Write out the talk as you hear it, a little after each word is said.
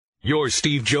Your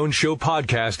Steve Jones Show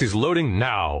podcast is loading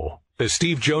now. The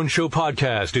Steve Jones Show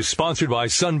podcast is sponsored by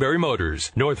Sunbury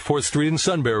Motors, North 4th Street in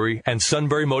Sunbury, and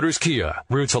Sunbury Motors Kia,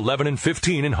 routes 11 and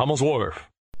 15 in Hummel's Wharf.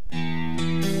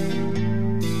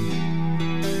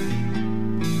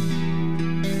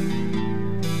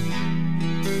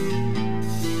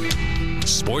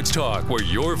 Sports talk where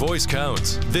your voice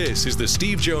counts. This is the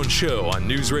Steve Jones Show on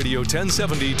News Radio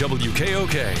 1070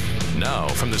 WKOK. Now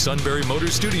from the Sunbury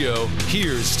Motors studio,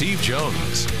 here's Steve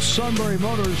Jones. Sunbury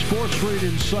Motors, 4th Street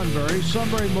in Sunbury.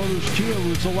 Sunbury Motors Kia,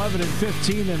 routes 11 and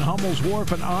 15 in Hummel's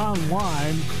Wharf, and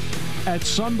online at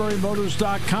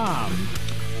sunburymotors.com.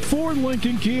 Ford,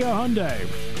 Lincoln, Kia, Hyundai.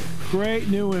 Great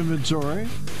new inventory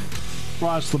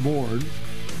across the board.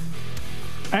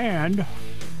 And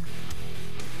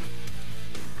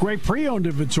great pre-owned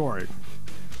inventory.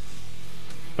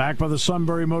 Backed by the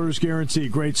Sunbury Motors Guarantee.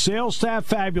 Great sales staff,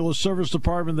 fabulous service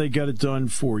department. They get it done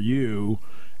for you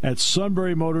at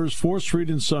Sunbury Motors, 4th Street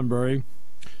in Sunbury.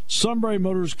 Sunbury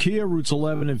Motors Kia, routes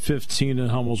 11 and 15 in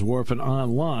Hummel's Wharf, and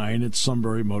online at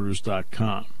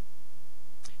sunburymotors.com.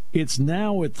 It's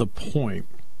now at the point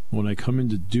when I come in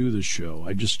to do the show,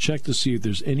 I just check to see if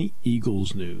there's any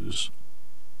Eagles news.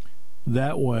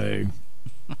 That way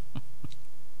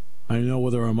I know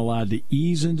whether I'm allowed to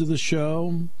ease into the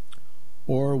show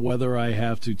or whether I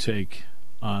have to take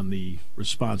on the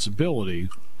responsibility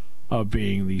of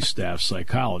being the staff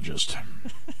psychologist.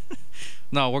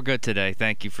 No, we're good today.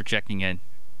 Thank you for checking in.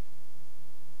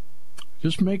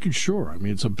 Just making sure. I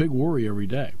mean, it's a big worry every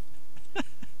day.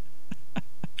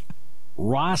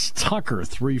 Ross Tucker,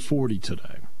 340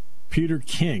 today. Peter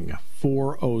King,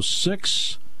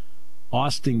 406.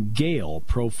 Austin Gale,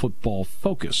 Pro Football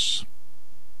Focus,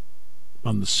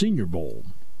 on the Senior Bowl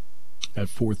at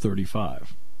 4:35.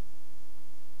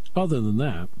 Other than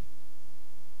that,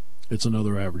 it's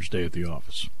another average day at the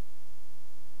office.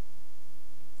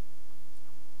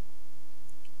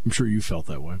 I'm sure you felt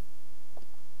that way.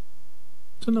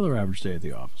 It's another average day at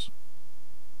the office.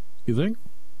 You think?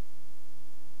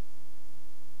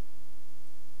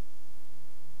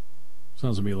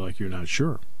 Sounds to me like you're not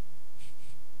sure.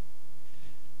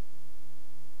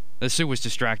 The Sue was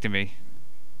distracting me.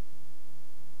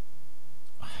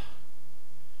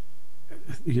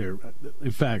 Here,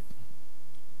 in fact,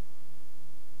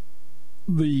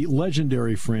 the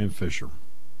legendary Fran Fisher.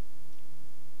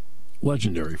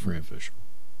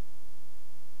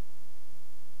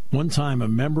 One time, a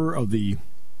member of the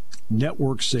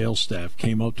network sales staff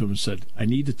came up to him and said, I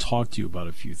need to talk to you about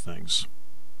a few things.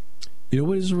 You know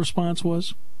what his response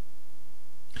was?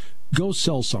 Go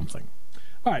sell something.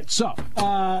 All right, so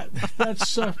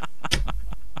that's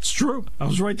it's true. I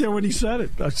was right there when he said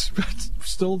it. I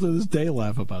still to this day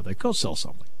laugh about that. Go sell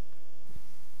something.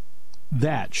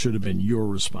 That should have been your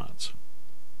response.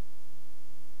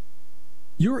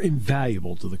 You're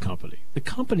invaluable to the company. The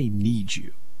company needs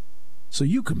you, so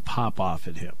you can pop off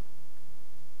at him.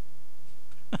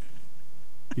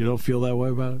 You don't feel that way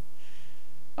about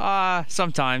it?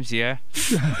 Sometimes, yeah.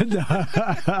 I'm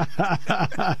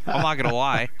not going to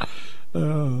lie.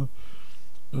 So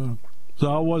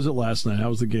how was it last night? How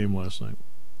was the game last night?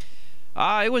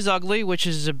 It was ugly, which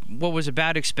is what was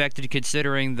about expected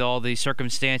considering all the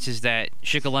circumstances that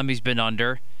Shikellami's been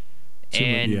under.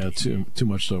 Too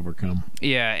much to overcome.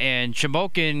 Yeah, and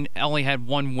Shamokin only had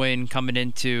one win coming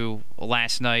into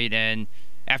last night, and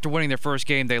after winning their first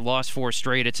game, they lost 4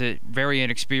 straight. It's a very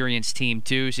inexperienced team,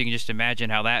 too, so you can just imagine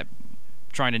how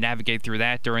trying to navigate through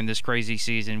that during this crazy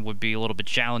season would be a little bit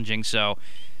challenging. So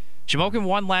Shamokin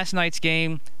won last night's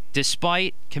game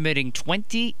despite committing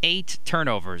 28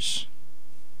 turnovers.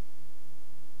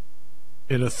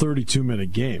 In a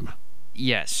 32-minute game.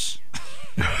 Yes.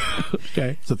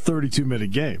 Okay, it's a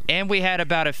 32-minute game. And we had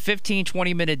about a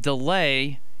 15-20-minute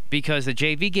delay because the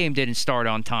JV game didn't start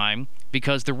on time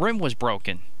because the rim was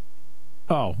broken.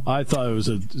 Oh, I thought it was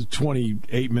a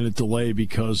 28-minute delay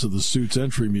because of the Suits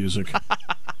entry music.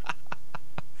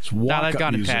 Now they've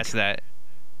gotten past that.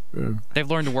 Yeah.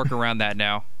 They've learned to work around that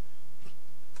now.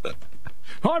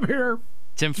 I'm here.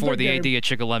 Tim Ford, the AD at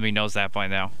Shikellami, knows that by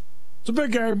now. It's a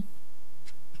big game.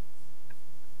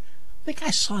 I think I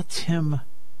saw Tim.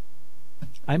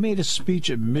 I made a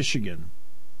speech at Michigan.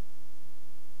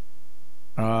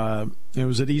 It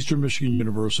was at Eastern Michigan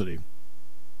University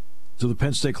to the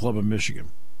Penn State Club of Michigan.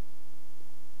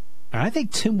 And I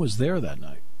think Tim was there that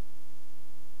night,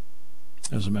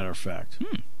 as a matter of fact.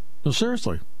 No,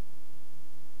 seriously.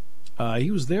 He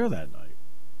was there that night.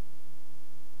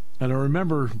 And I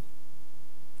remember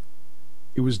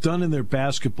it was done in their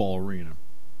basketball arena.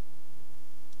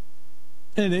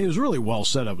 And it was really well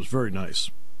set up. It was very nice.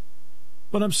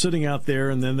 But I'm sitting out there,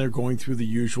 and then they're going through the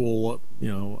usual,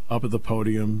 up at the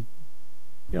podium.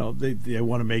 They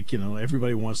want to make,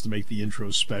 everybody wants to make the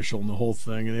intro special and the whole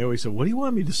thing. And they always said, what do you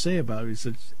want me to say about it? He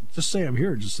said, just say I'm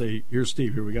here. Just say, here's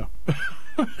Steve. Here we go.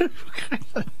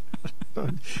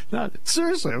 Not,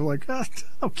 seriously, I'm like, I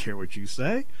don't care what you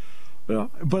say.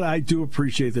 But I do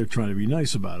appreciate they're trying to be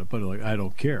nice about it. But I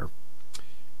don't care.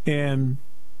 And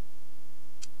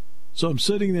so I'm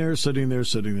sitting there.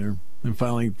 And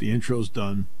finally, the intro's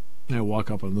done. And I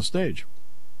walk up on the stage.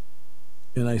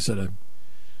 And I said, I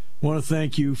want to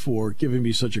thank you for giving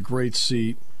me such a great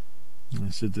seat. And I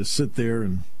said to sit there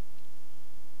and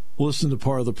listen to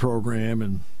part of the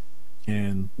program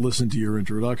and listen to your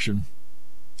introduction.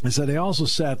 I said, I also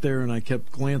sat there and I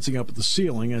kept glancing up at the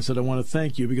ceiling. I said, I want to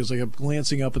thank you because I kept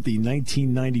glancing up at the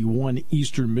 1991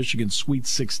 Eastern Michigan Sweet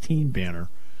 16 banner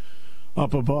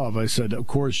up above. I said, of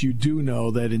course, you do know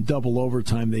that in double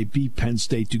overtime they beat Penn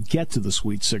State to get to the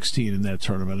Sweet 16 in that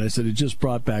tournament. I said, it just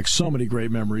brought back so many great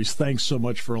memories. Thanks so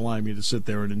much for allowing me to sit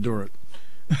there and endure it.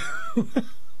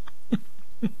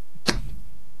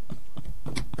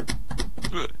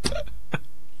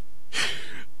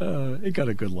 It got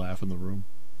a good laugh in the room.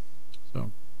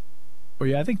 So,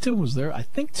 yeah, I think Tim was there. I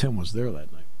think Tim was there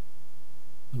that night,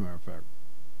 as a matter of fact.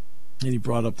 And he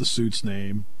brought up the suit's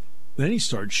name. Then he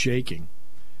started shaking.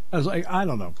 I was like, I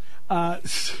don't know.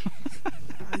 That's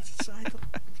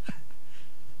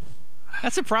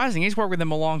surprising. He's worked with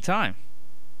him a long time.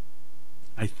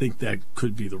 I think that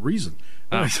could be the reason.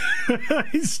 Oh.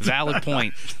 Valid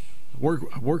point.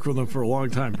 Worked with him for a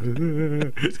long time.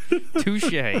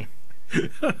 Touche.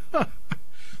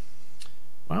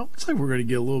 Well, looks like we're going to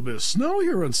get a little bit of snow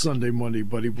here on Sunday, Monday,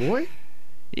 buddy boy.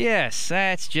 Yes,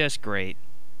 that's just great.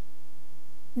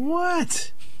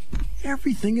 What?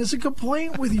 Everything is a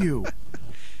complaint with you.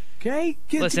 Okay?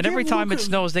 Listen, every time it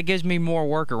snows, that gives me more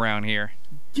work around here.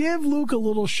 Give Luke a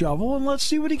little shovel and let's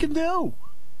see what he can do.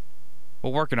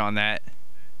 We're working on that.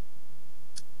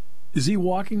 Is he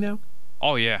walking now?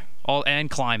 Oh, yeah. And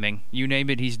climbing. You name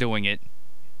it, he's doing it.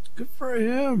 Good for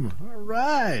him. All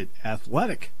right.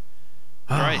 Athletic.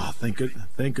 Right.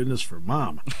 Thank goodness for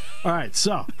Mom. All right,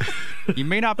 so. You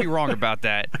may not be wrong about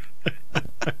that.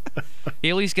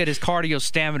 He at least get his cardio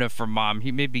stamina from Mom.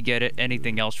 He maybe get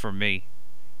anything else from me.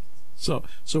 So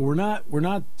we're not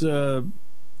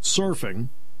surfing.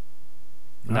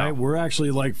 No. Right? We're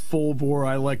actually like full bore.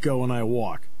 I let go and I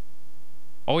walk.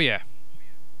 Oh yeah.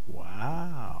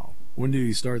 Wow. When did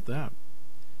he start that?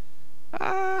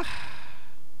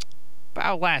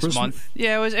 About last month.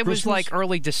 Yeah, it was like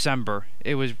early December.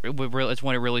 It's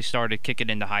when it really started kicking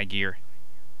into high gear.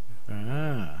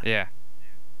 Ah. Yeah.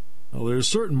 Well, there's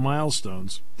certain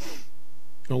milestones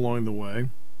along the way.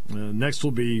 Next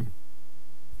will be,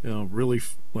 really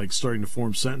like starting to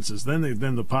form sentences. Then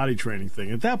the potty training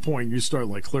thing. At that point, you start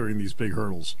like clearing these big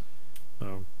hurdles.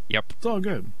 So yep. It's all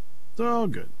good. It's all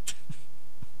good.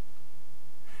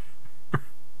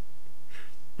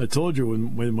 I told you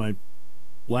when my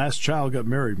last child got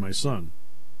married, my son.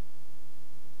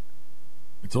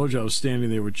 I told you I was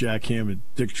standing there with Jack Ham and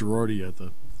Dick Girardi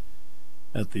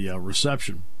at the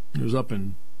reception. It was up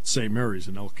in St. Mary's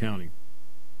in Elk County.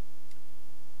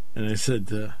 And I said,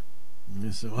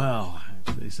 well,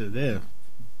 they said,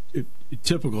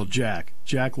 typical Jack.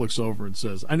 Jack looks over and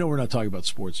says, I know we're not talking about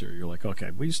sports here. You're like,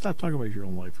 okay, will you stop talking about your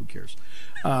own life? Who cares?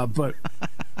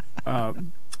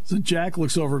 So Jack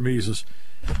looks over at me. He says,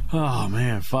 oh,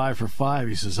 man, 5 for 5.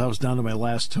 He says, I was down to my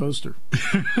last toaster.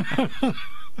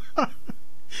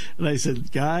 And I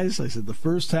said, guys, the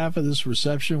first half of this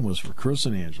reception was for Chris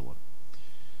and Angela.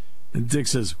 And Dick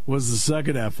says, what's the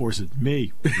second half for? I said,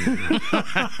 me.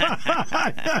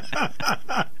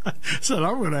 Said,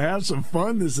 I'm going to have some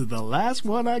fun. This is the last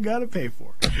one I got to pay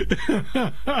for.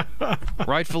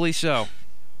 Rightfully so.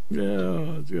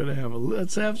 Yeah,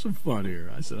 let's have some fun here.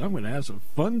 I said, I'm going to have some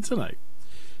fun tonight.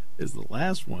 It's the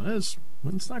last one. It's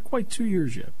not quite 2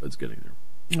 years yet, but it's getting there.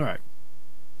 All right.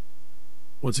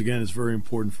 Once again, it's very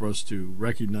important for us to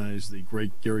recognize the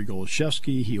great Gary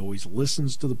Goloszewski. He always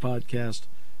listens to the podcast.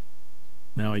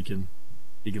 Now he can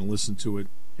listen to it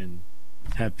and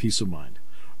have peace of mind.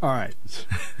 All right.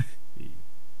 The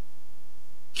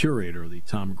curator of the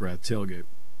Tom McGrath tailgate.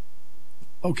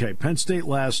 Okay, Penn State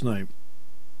last night.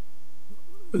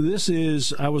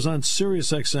 I was on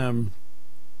Sirius XM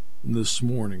this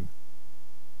morning,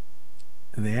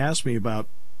 and they asked me about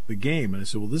the game, and I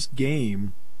said, well, this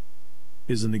game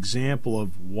is an example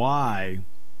of why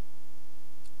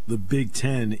the Big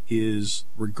Ten is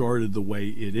regarded the way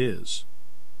it is.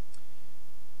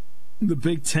 The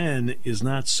Big Ten is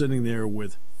not sitting there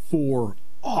with 4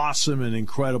 awesome and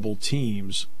incredible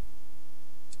teams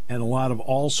and a lot of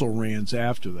also-rans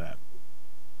after that,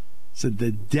 said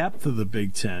the depth of the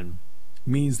Big Ten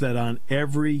means that on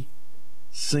every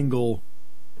single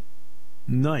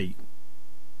night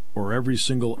or every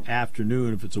single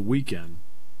afternoon, if it's a weekend,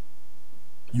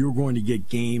 you're going to get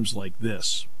games like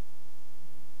this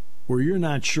where you're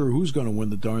not sure who's going to win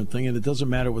the darn thing, and it doesn't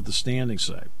matter what the standings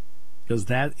say, because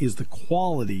that is the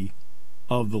quality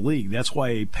of the league. That's why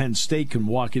a Penn State can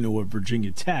walk into a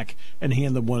Virginia Tech and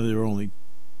hand them one of their only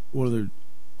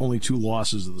two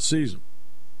losses of the season.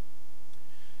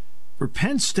 For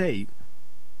Penn State,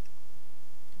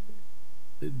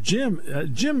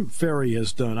 Jim Ferry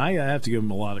has done, I have to give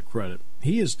him a lot of credit.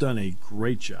 He has done a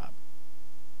great job.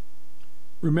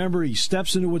 Remember, he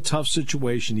steps into a tough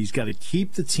situation. He's got to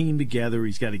keep the team together.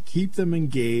 He's got to keep them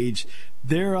engaged.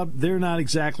 They're not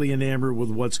exactly enamored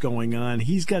with what's going on.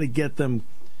 He's got to get them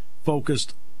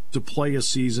focused to play a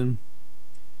season,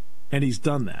 and he's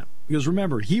done that. Because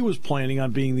remember, he was planning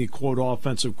on being the, quote,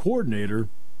 offensive coordinator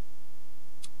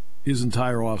his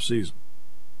entire offseason.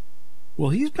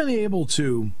 Well, he's been able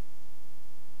to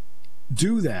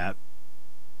do that,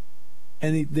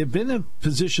 and they've been in a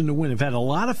position to win. They've had a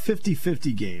lot of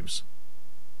 50-50 games,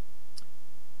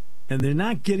 and they're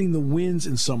not getting the wins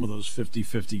in some of those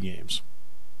 50-50 games.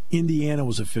 Indiana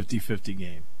was a 50-50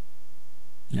 game.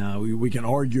 Now, we can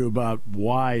argue about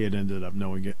why it ended up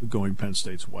going Penn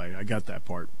State's way. I got that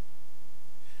part.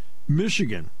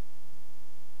 Michigan.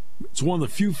 It's one of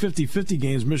the few 50-50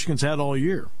 games Michigan's had all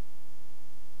year.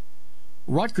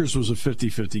 Rutgers was a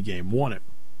 50-50 game, won it.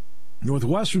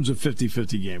 Northwestern's a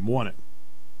 50-50 game, won it.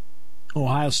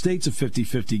 Ohio State's a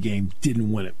 50-50 game,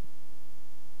 didn't win it.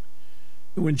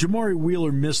 When Jamari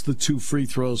Wheeler missed the 2 free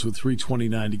throws with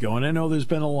 3:29 to go, and I know there's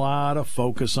been a lot of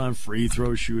focus on free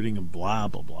throw shooting and blah,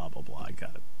 blah, blah, blah, blah. I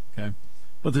got it, okay?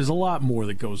 But there's a lot more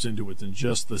that goes into it than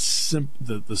just the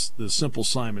simple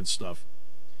Simon stuff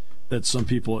that some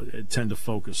people tend to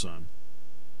focus on.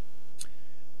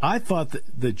 I thought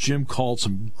that Jim called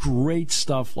some great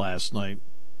stuff last night.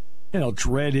 You know,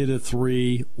 Dredd hit a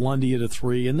 3, Lundy hit a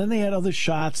 3, and then they had other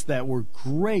shots that were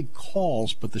great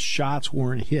calls, but the shots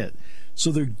weren't hit. So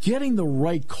they're getting the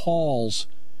right calls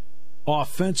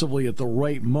offensively at the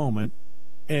right moment,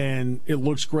 and it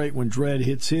looks great when Dredd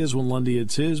hits his, when Lundy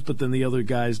hits his, but then the other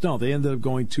guys don't. They ended up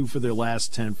going 2 for their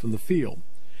last 10 from the field.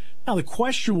 Now the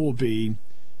question will be,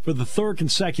 for the third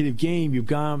consecutive game,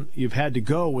 you've had to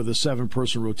go with a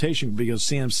 7-person rotation because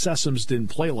Sam Sessoms didn't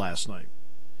play last night.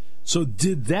 So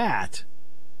did that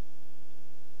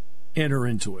enter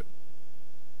into it?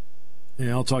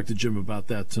 And I'll talk to Jim about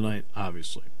that tonight,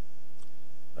 obviously.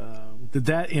 Did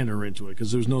that enter into it?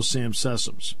 Because there was no Sam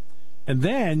Sessoms. And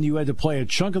then you had to play a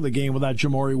chunk of the game without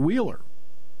Jamari Wheeler.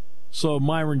 So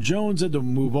Myron Jones had to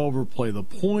move over, play the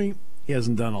point. He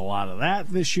hasn't done a lot of that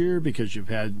this year because you've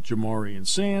had Jamari and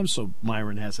Sam, so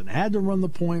Myron hasn't had to run the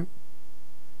point.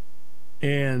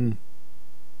 And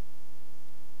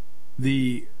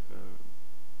and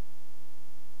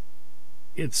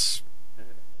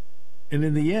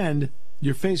in the end,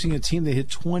 you're facing a team that hit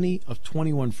 20 of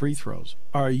 21 free throws.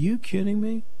 Are you kidding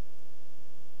me?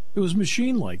 It was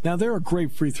machine-like. Now, they're a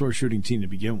great free throw shooting team to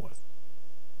begin with.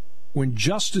 When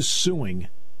Justice Suing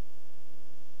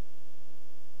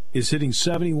is hitting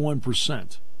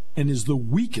 71% and is the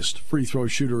weakest free throw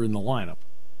shooter in the lineup,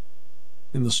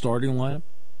 in the starting lineup,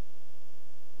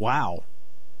 wow.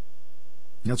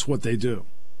 That's what they do.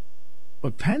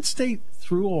 But Penn State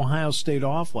threw Ohio State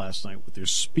off last night with their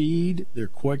speed, their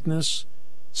quickness,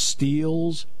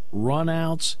 steals,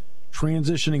 runouts,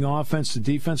 transitioning offense to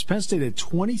defense. Penn State had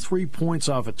 23 points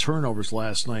off of turnovers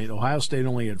last night. Ohio State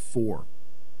only had 4.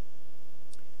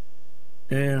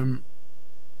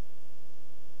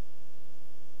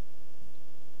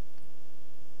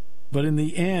 But in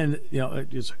the end,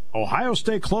 it's Ohio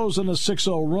State closing a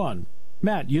 6-0 run.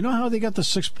 Matt, you know how they got the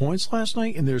 6 points last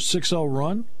night in their 6-0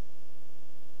 run?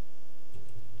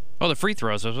 Oh, the free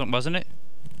throws, wasn't it?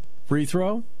 Free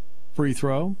throw, free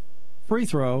throw, free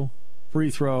throw,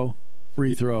 free throw,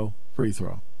 free throw, free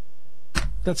throw.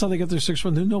 That's how they got their 6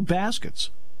 runs. There's no baskets.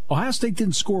 Ohio State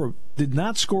did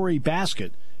not score a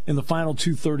basket in the final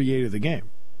 2:38 of the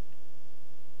game.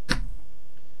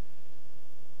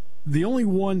 The only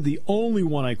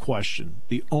one I question,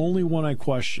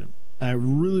 I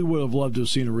really would have loved to have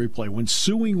seen a replay. When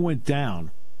Suing went down,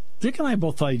 Dick and I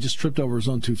both thought he just tripped over his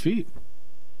own 2 feet.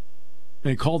 And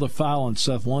he called a foul on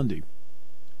Seth Lundy.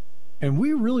 And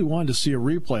we really wanted to see a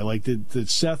replay. Like, did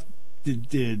Seth,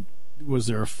 was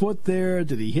there a foot there?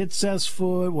 Did he hit Seth's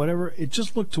foot? Whatever. It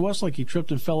just looked to us like he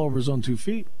tripped and fell over his own 2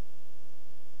 feet.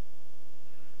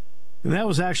 And that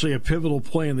was actually a pivotal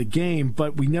play in the game,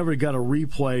 but we never got a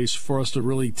replay for us to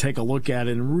really take a look at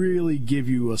it and really give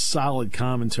you a solid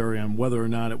commentary on whether or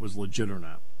not it was legit or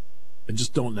not. I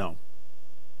just don't know.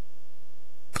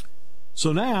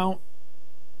 So now,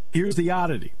 here's the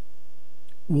oddity.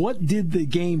 What did the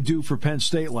game do for Penn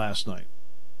State last night?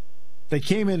 They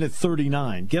came in at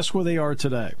 39. Guess where they are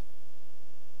today?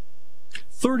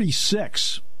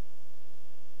 36.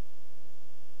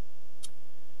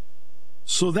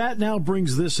 So that now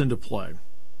brings this into play.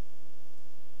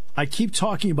 I keep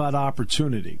talking about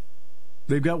opportunity.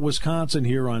 They've got Wisconsin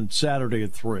here on Saturday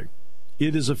at 3.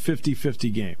 It is a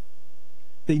 50-50 game.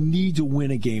 They need to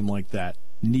win a game like that.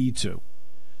 Need to.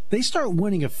 They start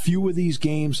winning a few of these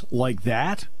games like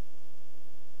that,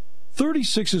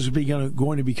 36 is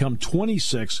going to become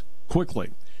 26 quickly.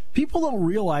 People don't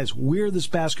realize where this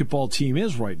basketball team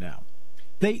is right now.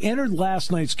 They entered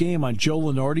last night's game on Joe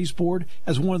Lunardi's board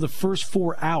as one of the first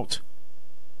 4 out.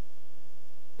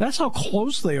 That's how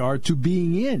close they are to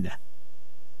being in.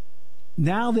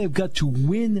 Now they've got to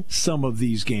win some of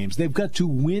these games. They've got to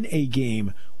win a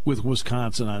game with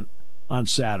Wisconsin on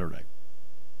Saturday.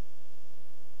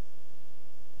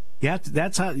 Yeah,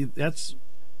 that's how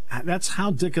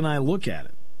Dick and I look at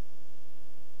it.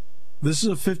 This is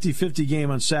a 50-50 game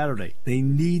on Saturday. They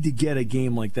need to get a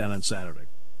game like that on Saturday.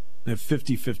 A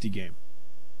 50-50 game.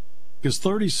 Because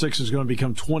 36 is going to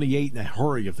become 28 in a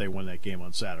hurry if they win that game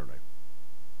on Saturday.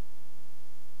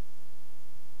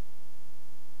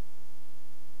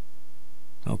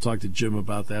 I'll talk to Jim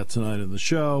about that tonight in the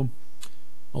show.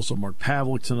 Also Mark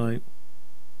Pavlik tonight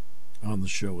on the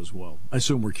show as well. I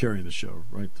assume we're carrying the show,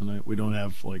 right, tonight? We don't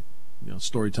have,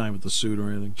 story time with the suit or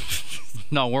anything?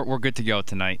 No, we're good to go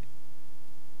tonight.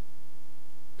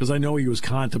 Because I know he was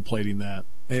contemplating that.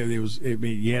 There was a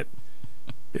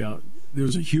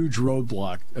huge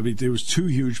roadblock. There was 2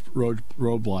 huge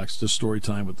roadblocks to story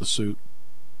time with the suit.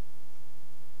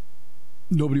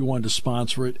 Nobody wanted to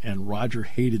sponsor it, and Roger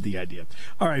hated the idea.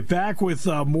 All right, back with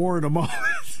more in a moment.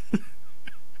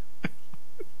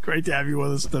 Great to have you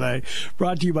with us today.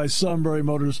 Brought to you by Sunbury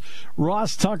Motors.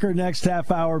 Ross Tucker next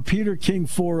half hour. Peter King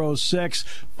 406.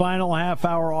 Final half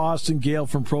hour, Austin Gale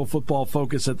from Pro Football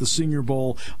Focus at the Senior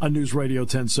Bowl on News Radio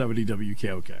 1070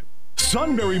 WKOK.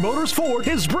 Sunbury Motors Ford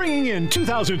is bringing in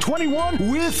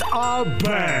 2021 with a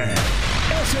bang.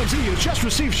 SMC has just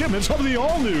received shipments of the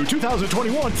all-new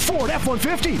 2021 Ford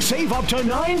F-150. Save up to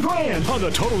 $9,000 on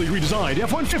the totally redesigned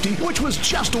F-150, which was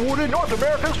just awarded North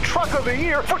America's Truck of the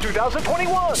Year for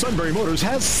 2021. Sunbury Motors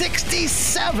has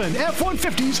 67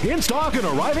 F-150s in stock and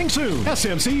arriving soon.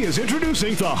 SMC is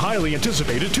introducing the highly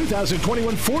anticipated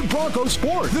 2021 Ford Bronco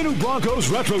Sport. The new Bronco's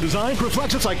retro design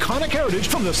reflects its iconic heritage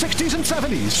from the 60s and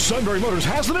 70s. Sunbury Motors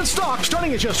has them in stock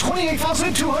starting at just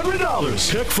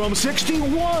 $28,200. Pick from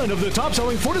 61 of the top-selling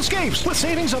Ford Escapes with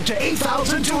savings up to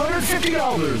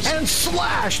 $8,250 and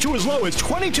slash to as low as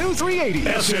 $22,380.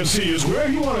 SMC is where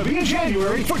you want to be in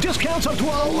January for discounts up to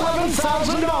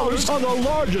 $11,000 on the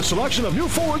largest selection of new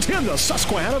Fords in the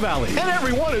Susquehanna Valley. And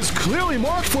everyone is clearly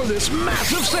marked for this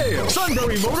massive sale.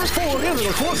 Sunbury Motors Ford in the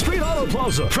 4th Street Auto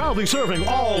Plaza, proudly serving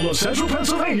all of central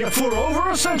Pennsylvania for over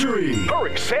a century.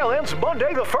 Hurry, sale ends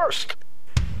Monday the 1st.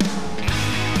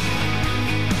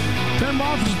 Ben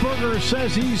Roethlisberger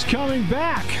says he's coming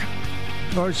back.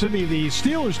 Or excuse me, the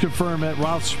Steelers confirm that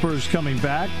Roethlisberger's coming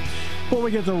back. Before we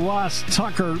get to Ross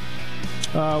Tucker,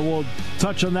 we'll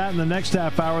touch on that in the next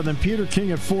half hour. Then Peter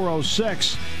King at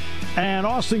 4:06. And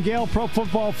Austin Gale, Pro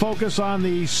Football Focus on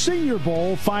the Senior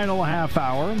Bowl final half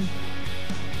hour.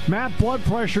 Matt, blood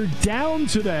pressure down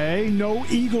today. No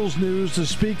Eagles news to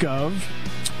speak of.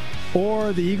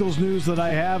 Or the Eagles news that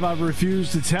I have, I've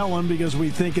refused to tell him because we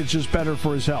think it's just better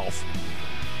for his health.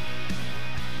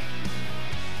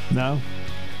 No?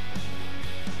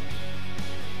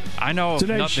 I know of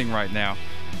nothing right now.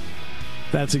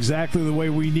 That's exactly the way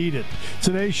we need it.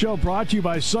 Today's show brought to you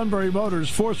by Sunbury Motors,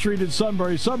 4th Street in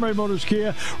Sunbury, Sunbury Motors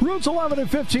Kia, routes 11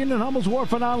 and 15 in Hummel's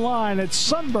Wharf, and online at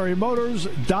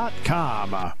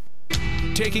sunburymotors.com.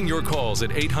 Taking your calls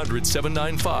at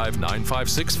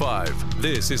 800-795-9565.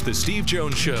 This is The Steve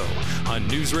Jones Show on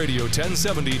News Radio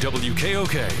 1070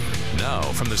 WKOK. Now,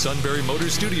 from the Sunbury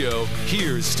Motors Studio,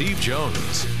 here's Steve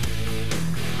Jones.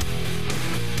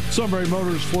 Sunbury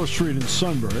Motors, 4th Street in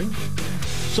Sunbury.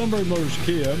 Sunbury Motors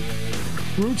Kia,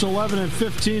 routes 11 and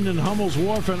 15 in Hummel's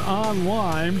Wharf, and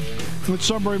online at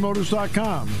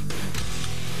sunburymotors.com.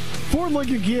 Ford,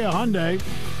 Lincoln, Kia, Hyundai,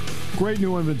 great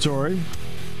new inventory.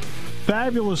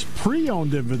 Fabulous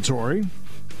pre-owned inventory.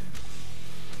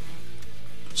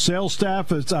 Sales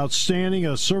staff is outstanding.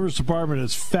 A service department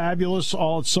is fabulous.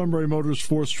 All at Sunbury Motors,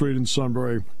 4th Street in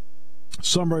Sunbury.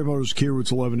 Sunbury Motors Kia,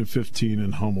 routes 11 and 15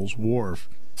 in Hummel's Wharf.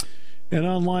 And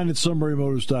online at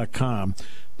sunburymotors.com.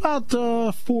 About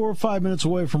 4 or 5 minutes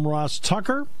away from Ross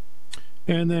Tucker.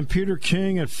 And then Peter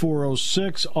King at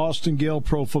 4:06. Austin Gale,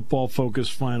 Pro Football Focus,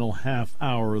 final half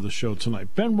hour of the show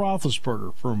tonight. Ben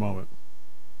Roethlisberger for a moment.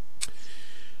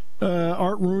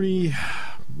 Art Rooney,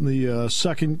 the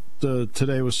second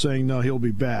today, was saying, no, he'll be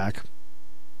back.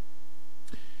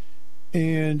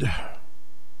 And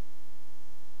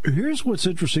here's what's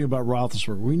interesting about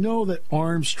Roethlisberger. We know that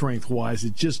arm strength-wise,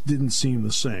 it just didn't seem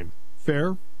the same.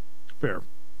 Fair? Fair.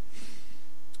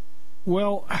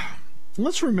 Well,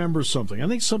 let's remember something. I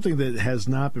think something that has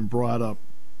not been brought up,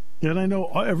 and I know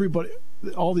everybody,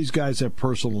 all these guys have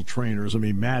personal trainers. I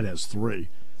mean, Matt has 3.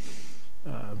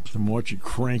 I'm watching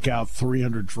crank out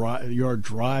 300-yard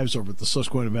drives over at the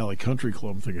Susquehanna Valley Country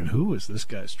Club. I'm thinking, who is this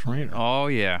guy's trainer? Oh,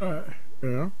 yeah.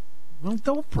 Yeah. Well,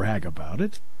 don't brag about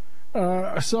it.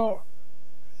 So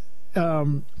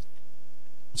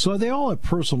they all have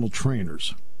personal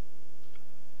trainers.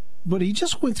 But he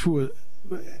just went through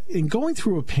going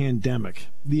through a pandemic,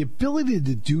 the ability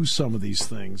to do some of these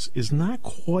things is not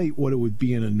quite what it would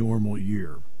be in a normal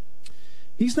year.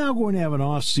 He's now going to have an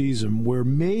off season where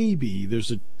maybe there's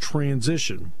a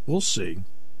transition, we'll see,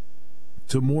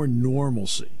 to more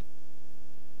normalcy.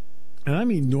 And I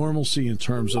mean normalcy in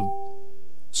terms of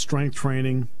strength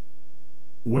training,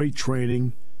 weight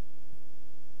training,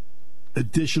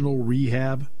 additional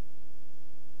rehab.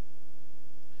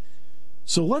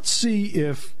 So let's see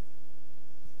if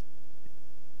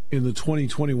in the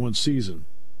 2021 season,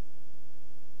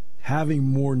 having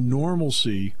more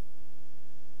normalcy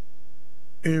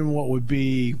in what would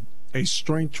be a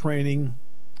strength training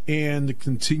and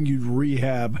continued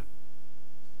rehab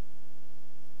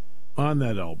on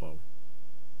that elbow,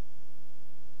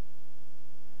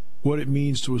 what it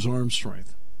means to his arm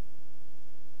strength.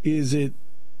 Is it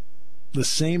the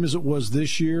same as it was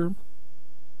this year?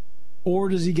 Or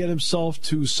does he get himself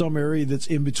to some area that's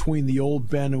in between the old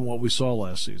Ben and what we saw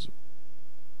last season?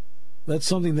 That's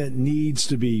something that needs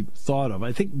to be thought of.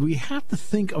 I think we have to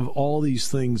think of all these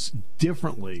things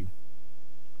differently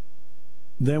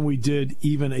than we did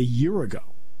even a year ago,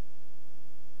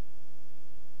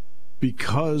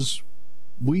 because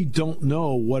we don't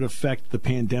know what effect the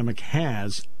pandemic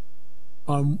has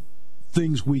on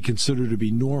things we consider to be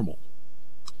normal.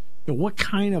 You know, what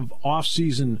kind of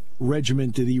off-season regimen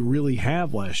did he really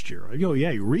have last year? I go,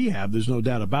 yeah, he rehabbed, there's no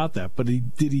doubt about that. But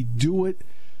did he do it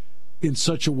in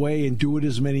such a way and do it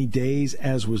as many days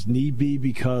as was need be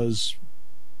because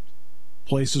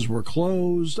places were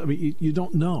closed? I mean, you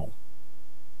don't know.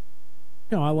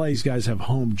 You know, a lot of these guys have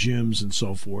home gyms and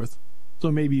so forth,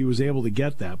 so maybe he was able to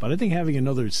get that. But I think having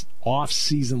another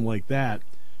off-season like that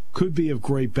could be of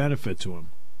great benefit to him,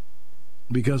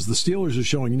 because the Steelers are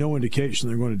showing no indication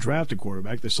they're going to draft a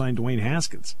quarterback. They signed Dwayne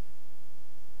Haskins.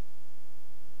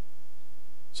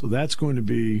 So that's going to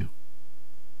be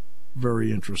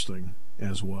very interesting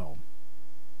as well.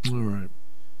 All right.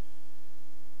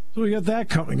 So we got that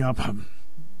coming up.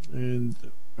 And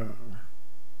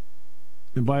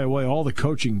by the way, all the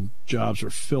coaching jobs are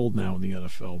filled now in the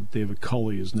NFL. David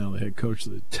Culley is now the head coach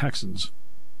of the Texans.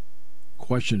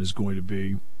 Question is going to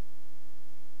be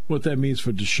what that means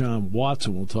for Deshaun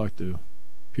Watson. We'll talk to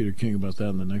Peter King about that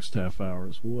in the next half hour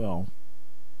as well.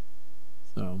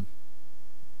 So,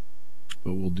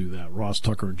 but we'll do that. Ross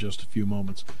Tucker in just a few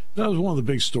moments. That was one of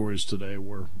the big stories today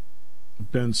where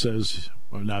Ben says,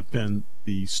 or not Ben,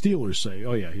 the Steelers say,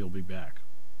 oh yeah, he'll be back.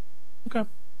 Okay.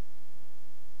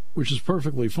 Which is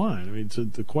perfectly fine. I mean,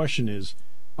 the question is,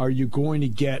 are you going to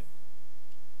get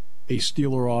a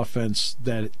Steeler offense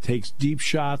that takes deep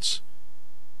shots,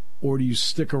 or do you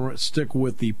stick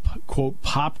with the, quote,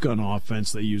 pop gun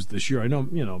offense they used this year? I know,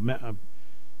 you know,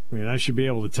 I should be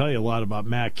able to tell you a lot about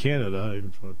Matt Canada.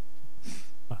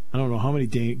 I don't know how many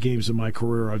games in my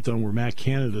career I've done where Matt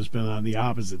Canada's been on the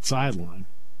opposite sideline.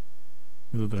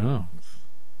 Oh.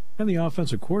 And the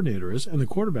offensive coordinator is, and the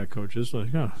quarterback coach is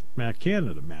like, oh, Matt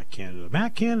Canada.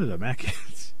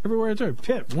 Everywhere I turn.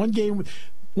 Pitt, one game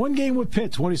with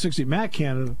Pitt, 2016. Matt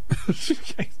Canada.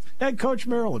 Head coach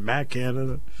Maryland, Matt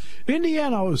Canada.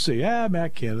 Indiana OC,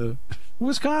 Matt Canada.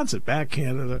 Wisconsin, Matt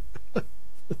Canada.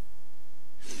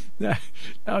 That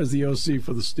was the OC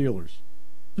for the Steelers.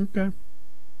 Okay.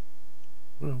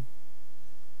 Well,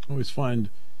 I always find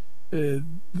the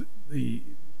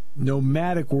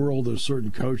nomadic world of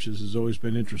certain coaches has always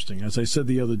been interesting. As I said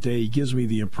the other day, he gives me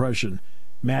the impression,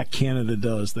 Matt Canada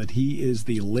does, that he is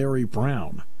the Larry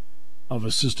Brown of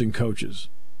assistant coaches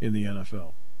in the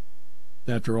NFL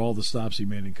after all the stops he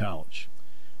made in college.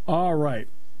 All right.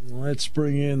 Let's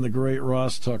bring in the great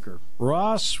Ross Tucker.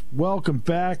 Ross, welcome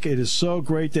back. It is so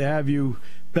great to have you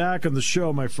back on the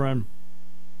show, my friend.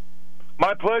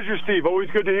 My pleasure, Steve. Always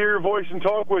good to hear your voice and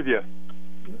talk with you.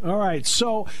 All right,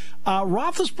 so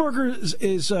Roethlisberger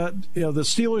is the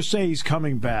Steelers say he's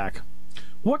coming back.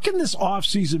 What can this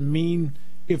offseason mean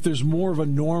if there's more of a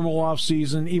normal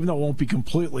offseason, even though it won't be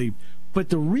completely, but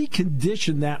to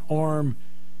recondition that arm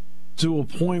to a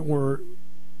point where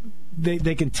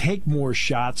they can take more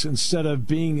shots instead of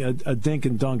being a dink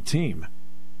and dunk team?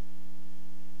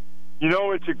 You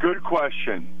know, it's a good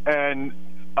question. And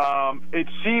it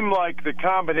seemed like the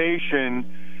combination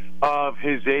of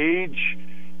his age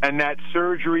and that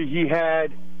surgery he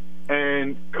had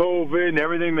and COVID and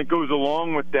everything that goes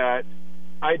along with that,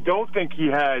 I don't think he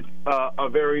had a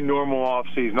very normal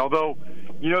offseason. Although,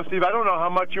 you know, Steve, I don't know how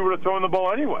much you would have thrown the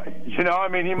ball anyway. You know, I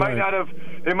mean, they might not have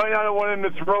wanted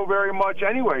him to throw very much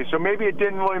anyway, so maybe it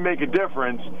didn't really make a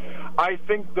difference. I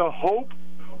think the hope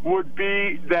would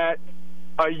be that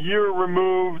a year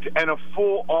removed and a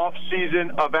full off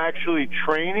season of actually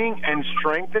training and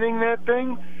strengthening that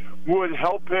thing would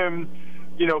help him,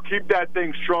 you know, keep that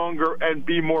thing stronger and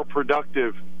be more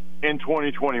productive in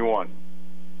 2021.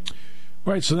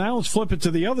 Right, so now let's flip it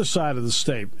to the other side of the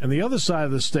state. And the other side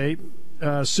of the state,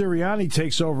 Sirianni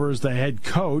takes over as the head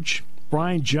coach.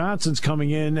 Brian Johnson's coming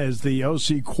in as the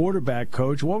OC quarterback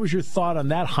coach. What was your thought on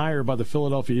that hire by the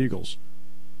Philadelphia Eagles?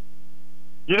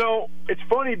 You know, it's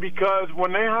funny because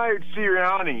when they hired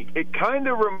Sirianni, it kind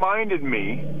of reminded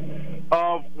me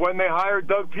of when they hired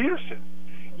Doug Peterson.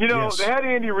 You know, Yes. They had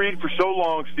Andy Reid for so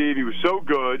long, Steve. He was so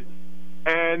good.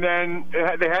 And then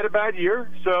they had a bad year,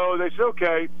 so they said,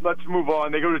 okay, let's move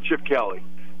on. They go to Chip Kelly.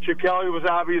 Chip Kelly was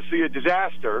obviously a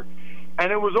disaster,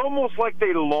 and it was almost like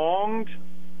they longed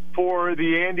for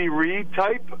the Andy Reid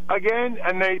type again,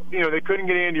 and they couldn't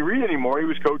get Andy Reid anymore. He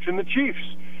was coaching the Chiefs.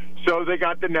 So they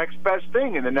got the next best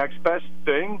thing, and the next best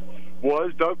thing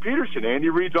was Doug Peterson, Andy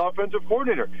Reid's offensive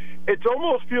coordinator. It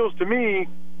almost feels to me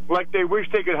like they wish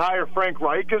they could hire Frank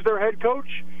Reich as their head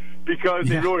coach, because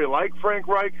they really like Frank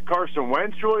Reich. Carson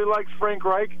Wentz really likes Frank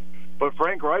Reich, but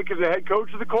Frank Reich is the head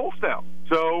coach of the Colts now.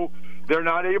 So they're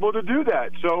not able to do that.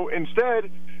 So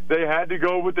instead, they had to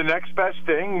go with the next best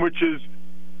thing, which is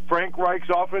Frank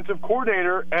Reich's offensive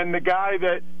coordinator, and the guy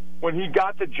that, when he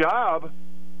got the job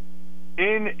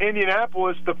in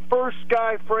Indianapolis, the first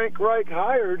guy Frank Reich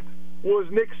hired was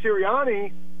Nick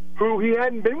Sirrani, who he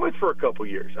hadn't been with for a couple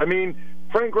years. I mean,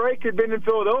 Frank Reich had been in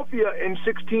Philadelphia in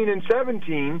 16 and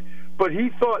 17, but he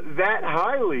thought that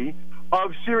highly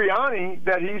of Sirianni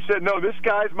that he said, no, this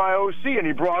guy's my OC, and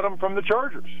he brought him from the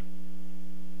Chargers.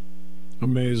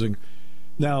 Amazing.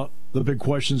 Now, the big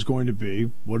question is going to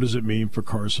be, what does it mean for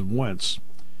Carson Wentz?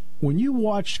 When you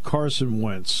watched Carson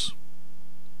Wentz,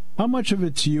 how much of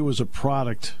it to you was a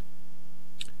product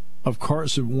of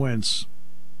Carson Wentz,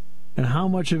 and how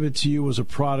much of it to you was a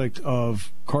product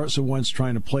of Carson Wentz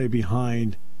trying to play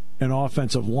behind an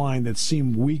offensive line that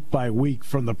seemed week by week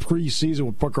from the preseason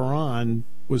with Booker on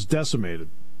was decimated?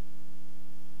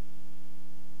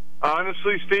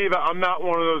 Honestly, Steve, I'm not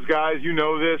one of those guys. You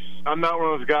know this. I'm not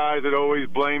one of those guys that always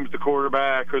blames the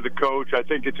quarterback or the coach. I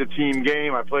think it's a team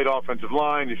game. I played offensive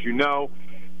line, as you know.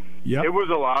 Yep. It was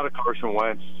a lot of Carson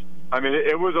Wentz. I mean,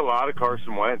 it was a lot of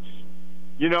Carson Wentz.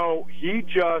 You know, he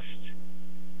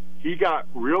got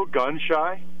real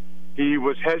gun-shy. He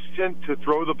was hesitant to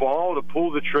throw the ball, to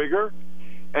pull the trigger.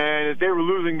 And as they were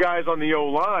losing guys on the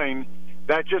O-line,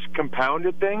 that just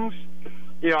compounded things.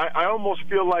 You know, I almost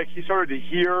feel like he started to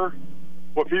hear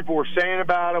what people were saying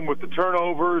about him with the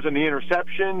turnovers and the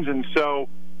interceptions, and so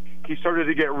he started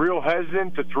to get real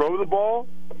hesitant to throw the ball.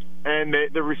 And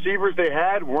the receivers they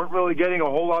had weren't really getting a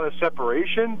whole lot of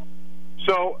separation.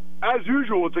 So, as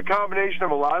usual, it's a combination of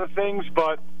a lot of things,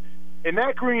 but in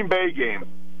that Green Bay game,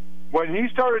 when he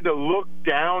started to look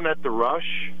down at the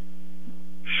rush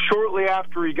shortly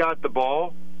after he got the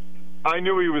ball, I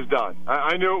knew he was done.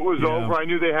 I knew it was over. I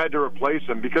knew they had to replace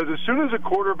him, because as soon as a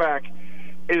quarterback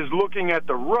is looking at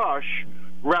the rush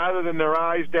rather than their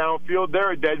eyes downfield,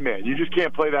 they're a dead man. You just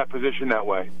can't play that position that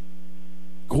way.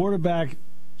 Quarterback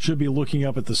should be looking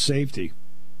up at the safety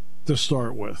to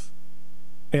start with,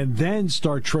 and then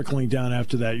start trickling down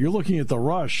after that. You're looking at the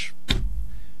rush.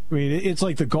 I mean, it's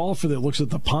like the golfer that looks at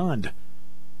the pond.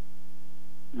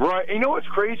 Right. You know what's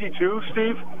crazy, too,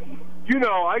 Steve? You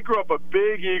know, I grew up a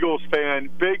big Eagles fan,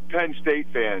 big Penn State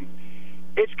fan.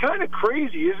 It's kind of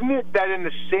crazy, isn't it, that in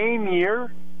the same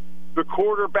year, the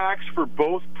quarterbacks for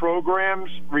both programs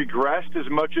regressed as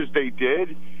much as they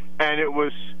did, and it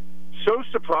was so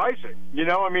surprising. You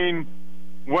know, I mean,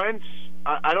 Wentz,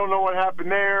 I don't know what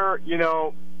happened there. You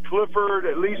know, Clifford,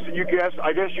 at least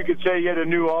I guess you could say he had a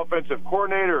new offensive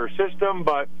coordinator or system,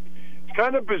 but it's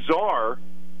kind of bizarre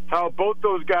how both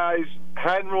those guys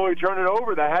hadn't really turned it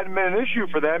over. That hadn't been an issue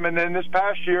for them, and then this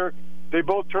past year they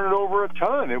both turned it over a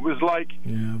ton. It was like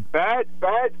bad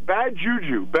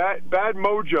juju, bad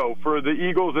mojo for the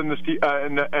Eagles and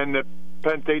the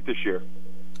Penn State this year.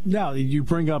 Now you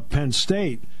bring up Penn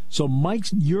State, so Mike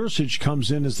Yurcich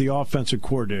comes in as the offensive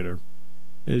coordinator.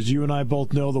 As you and I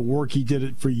both know, the work he did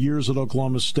it for years at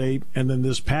Oklahoma State, and then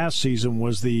this past season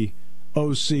was the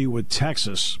OC with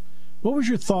Texas. What was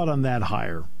your thought on that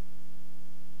hire?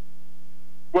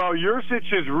 Well,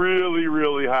 Yurcich is really,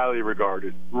 really highly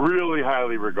regarded. Really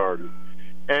highly regarded.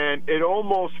 And it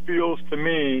almost feels to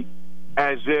me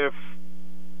as if,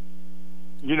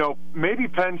 maybe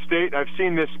Penn State, I've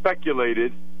seen this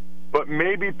speculated, but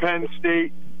maybe Penn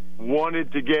State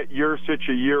wanted to get Yurcich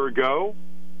a year ago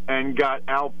and got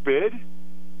outbid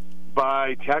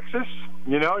by Texas.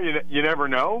 You never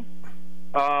know.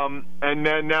 And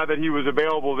then now that he was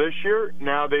available this year,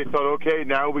 now they thought, okay,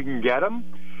 now we can get him.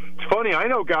 It's funny, I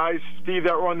know guys, Steve,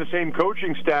 that were on the same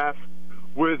coaching staff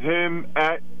with him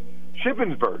at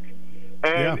Shippensburg.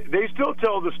 And they still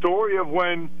tell the story of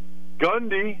when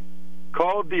Gundy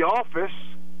called the office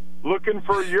looking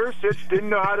for Yurcich, didn't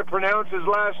know how to pronounce his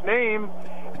last name,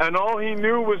 and all he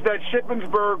knew was that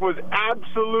Shippensburg was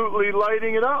absolutely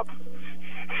lighting it up.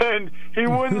 And he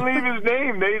wouldn't leave his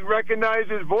name. They'd recognize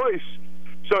his voice.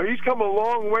 So he's come a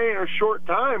long way in a short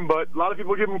time, but a lot of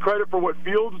people give him credit for what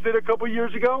Fields did a couple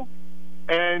years ago.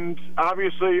 And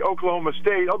obviously Oklahoma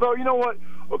State, although you know what?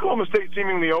 Oklahoma State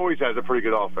seemingly always has a pretty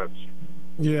good offense.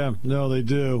 Yeah, no, they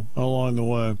do along the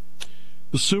way.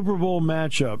 The Super Bowl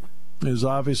matchup is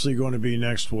obviously going to be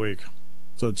next week.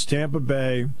 So it's Tampa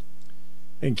Bay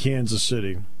and Kansas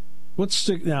City.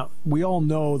 Now, we all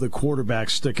know the quarterbacks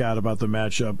stick out about the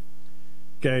matchup.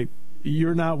 Okay?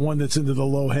 You're not one that's into the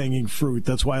low-hanging fruit.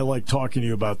 That's why I like talking to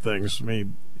you about things. I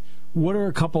mean, what are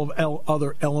a couple of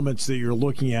other elements that you're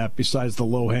looking at besides the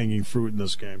low-hanging fruit in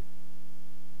this game?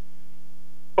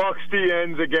 Bucks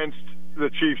DNs against the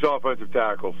Chiefs' offensive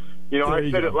tackles. I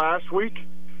said it last week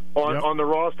on the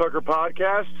Ross Tucker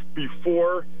podcast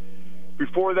before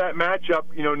that matchup.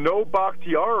 No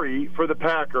Bakhtiari for the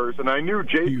Packers, and I knew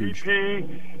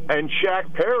JPP and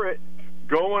Shaq Barrett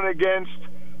going against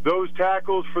those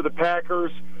tackles for the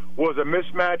Packers was a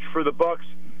mismatch for the Bucks.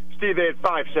 Steve, they had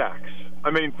 5 sacks. I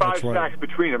mean, 5 sacks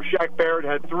between them. Shaq Barrett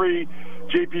had 3,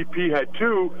 JPP had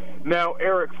 2. Now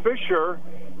Eric Fisher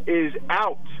is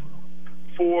out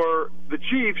for the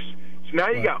Chiefs. So now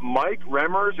you got Mike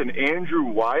Remmers and Andrew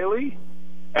Wiley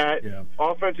at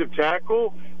offensive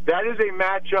tackle. That is a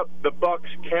matchup the Bucks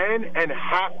can and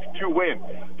have to win.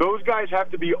 Those guys have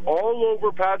to be all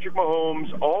over Patrick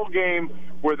Mahomes all game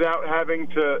without having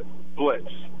to blitz.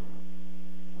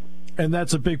 And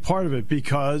that's a big part of it,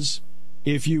 because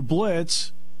if you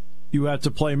blitz, you have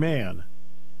to play man.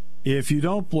 If you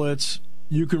don't blitz,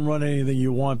 you can run anything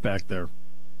you want back there.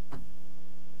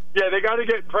 Yeah, they got to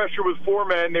get pressure with 4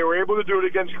 men. They were able to do it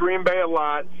against Green Bay a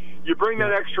lot. You bring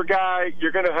that extra guy,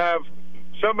 you're going to have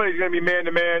somebody's going to be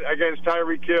man-to-man against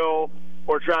Tyreek Hill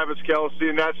or Travis Kelce,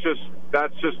 and that's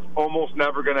just almost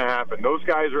never going to happen. Those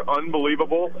guys are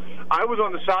unbelievable. I was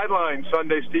on the sideline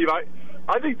Sunday, Steve.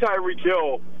 I think Tyreek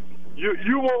Hill,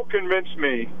 you won't convince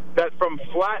me that from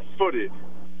flat-footed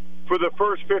for the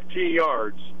first 15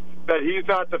 yards that he's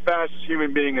not the fastest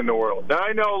human being in the world. Now,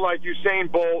 I know, like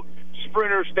Usain Bolt,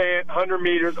 sprinter stand, 100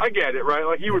 meters, I get it, right?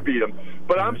 Like, he would beat him.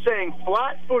 But I'm saying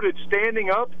flat-footed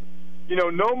standing up,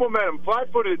 no momentum,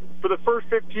 flat-footed for the first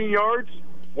 15 yards,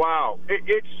 wow.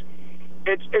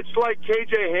 It's like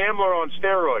KJ Hamler on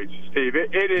steroids, Steve.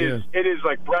 It is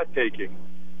like breathtaking.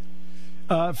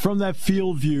 From that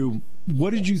field view,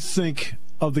 what did you think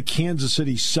of the Kansas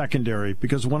City secondary?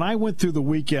 Because when I went through the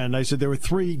weekend, I said there were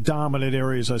 3 dominant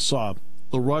areas I saw.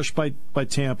 The rush by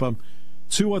Tampa.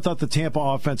 2, I thought the Tampa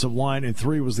offensive line, and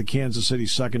 3 was the Kansas City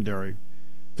secondary.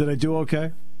 Did I do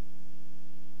okay?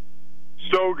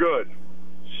 So good.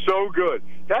 So good.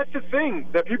 That's the thing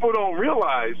that people don't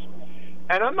realize,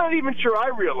 and I'm not even sure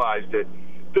I realized it.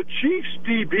 The Chiefs'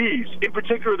 DBs, in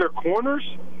particular their corners,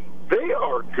 they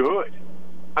are good.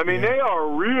 I mean, they are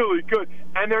really good.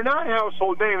 And they're not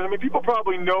household names. I mean, people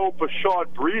probably know Bashaud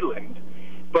Breeland,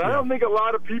 but I don't think a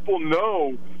lot of people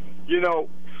know,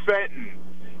 Fenton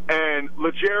and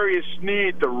L'Jarius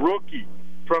Sneed, the rookie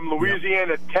from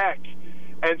Louisiana Tech,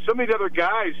 and some of these other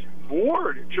guys.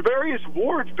 Travarius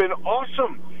Ward's been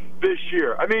awesome this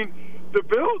year. I mean, they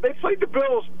played the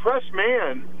Bills press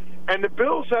man, and the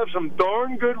Bills have some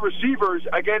darn good receivers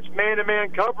against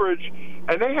man-to-man coverage,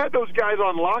 and they had those guys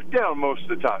on lockdown most of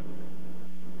the time.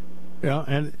 Yeah,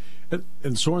 and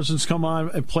Sorensen's come on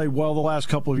and played well the last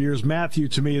couple of years. Matthew,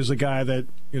 to me, is a guy that,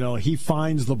 he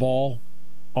finds the ball,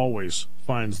 always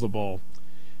finds the ball.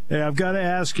 Hey, I've got to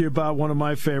ask you about one of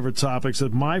my favorite topics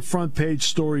at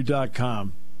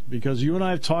myfrontpagestory.com, because you and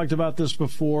I have talked about this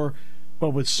before, but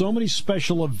with so many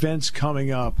special events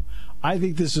coming up, I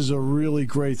think this is a really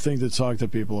great thing to talk to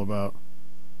people about.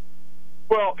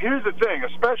 Well, here's the thing,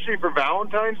 especially for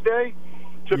Valentine's Day,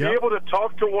 to be able to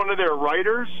talk to one of their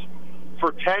writers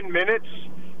for 10 minutes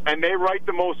and they write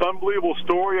the most unbelievable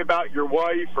story about your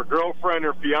wife or girlfriend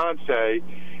or fiance,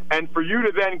 and for you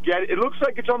to then get it looks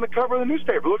like it's on the cover of the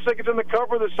newspaper. It looks like it's on the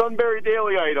cover of the Sunbury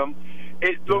Daily item.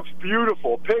 It looks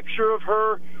beautiful. Picture of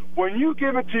her. When you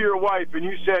give it to your wife and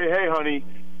you say, hey, honey,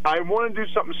 I want to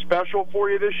do something special for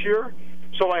you this year,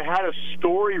 so I had a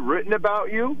story written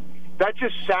about you, that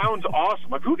just sounds awesome.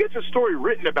 Like, who gets a story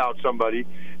written about somebody?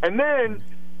 And then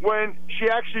when she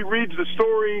actually reads the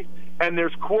story and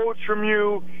there's quotes from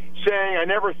you saying, I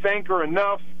never thank her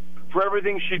enough for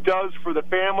everything she does for the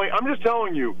family, I'm just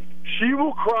telling you, she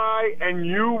will cry and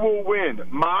you will win.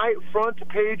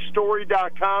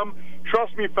 MyFrontPageStory.com.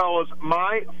 Trust me, fellas,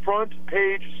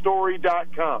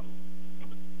 MyFrontPageStory.com.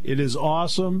 It is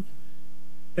awesome,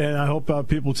 and I hope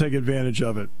people take advantage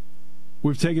of it.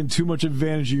 We've taken too much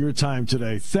advantage of your time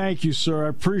today. Thank you, sir. I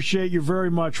appreciate you very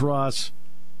much, Ross.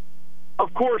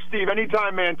 Of course, Steve.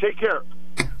 Anytime, man. Take care.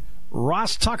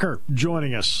 Ross Tucker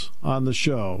joining us on the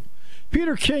show.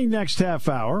 Peter King next half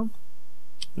hour.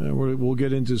 We'll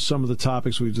get into some of the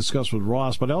topics we've discussed with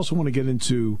Ross, but I also want to get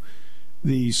into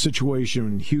the situation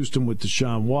in Houston with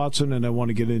Deshaun Watson, and I want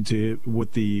to get into it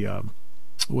with the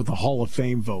Hall of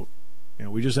Fame vote.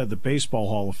 We just had the Baseball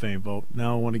Hall of Fame vote.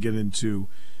 Now I want to get into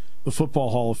the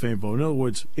Football Hall of Fame vote. In other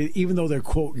words, even though they're,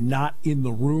 quote, not in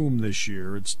the room this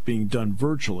year, it's being done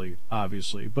virtually,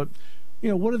 obviously. But,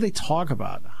 what do they talk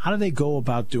about? How do they go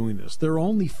about doing this? There are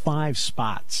only 5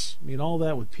 spots. All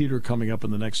that with Peter coming up in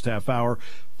the next half hour.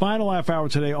 Final half hour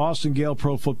today, Austin Gale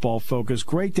Pro Football Focus.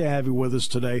 Great to have you with us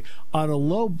today on a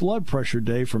low blood pressure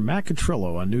day from Matt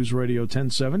Catrillo on News Radio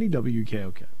 1070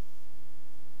 WKOK.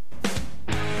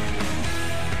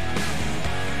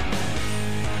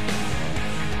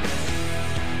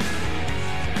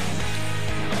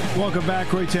 Welcome back.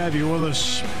 Great to have you with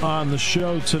us on the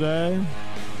show today.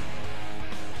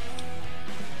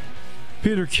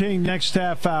 Peter King next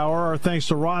half hour. Our thanks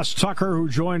to Ross Tucker, who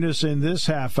joined us in this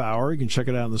half hour. You can check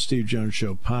it out on the Steve Jones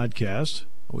Show podcast.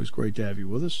 Always great to have you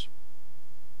with us.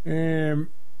 And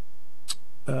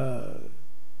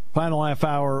final half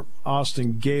hour,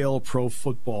 Austin Gale Pro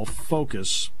Football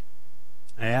Focus.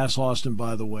 I asked Austin,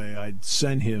 by the way, I'd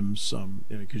send him some,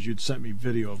 because you'd sent me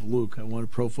video of Luke. I wanted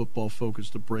Pro Football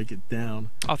Focus to break it down.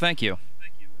 Oh, thank you.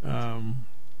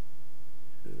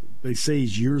 They say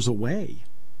he's years away.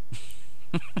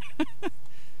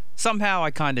 Somehow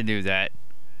I kind of knew that.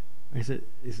 I said,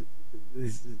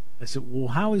 well,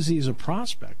 how is he as a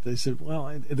prospect? They said,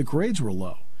 well, the grades were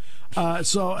low.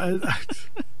 So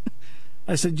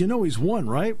I said, he's won,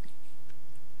 right?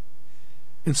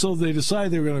 And so they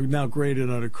decided they were going to now grade it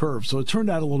on a curve. So it turned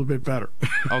out a little bit better.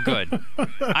 Oh, good.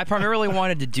 I primarily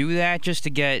wanted to do that just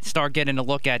to start getting a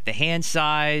look at the hand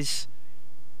size,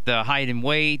 the height and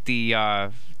weight,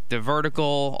 the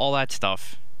vertical, all that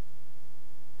stuff.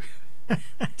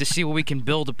 To see what we can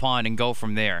build upon and go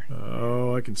from there.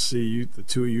 Oh, I can see you, the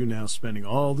two of you now spending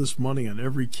all this money on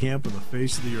every camp on the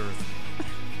face of the earth.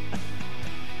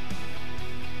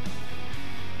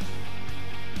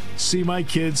 See my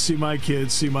kid, see my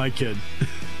kid, see my kid.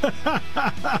 All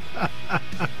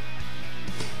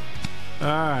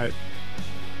right.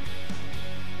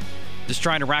 Just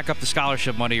trying to rack up the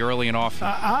scholarship money early and often.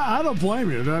 I don't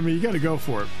blame you. You got to go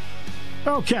for it.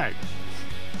 Okay.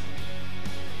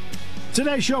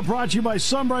 Today's show brought to you by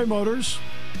Sunbury Motors,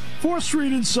 4th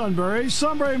Street in Sunbury,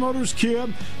 Sunbury Motors Kia,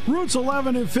 routes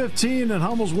 11 and 15 at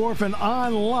Hummel's Wharf, and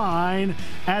online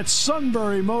at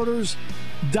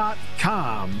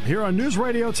sunburymotors.com. Here on News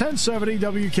Radio 1070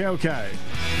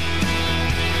 WKOK.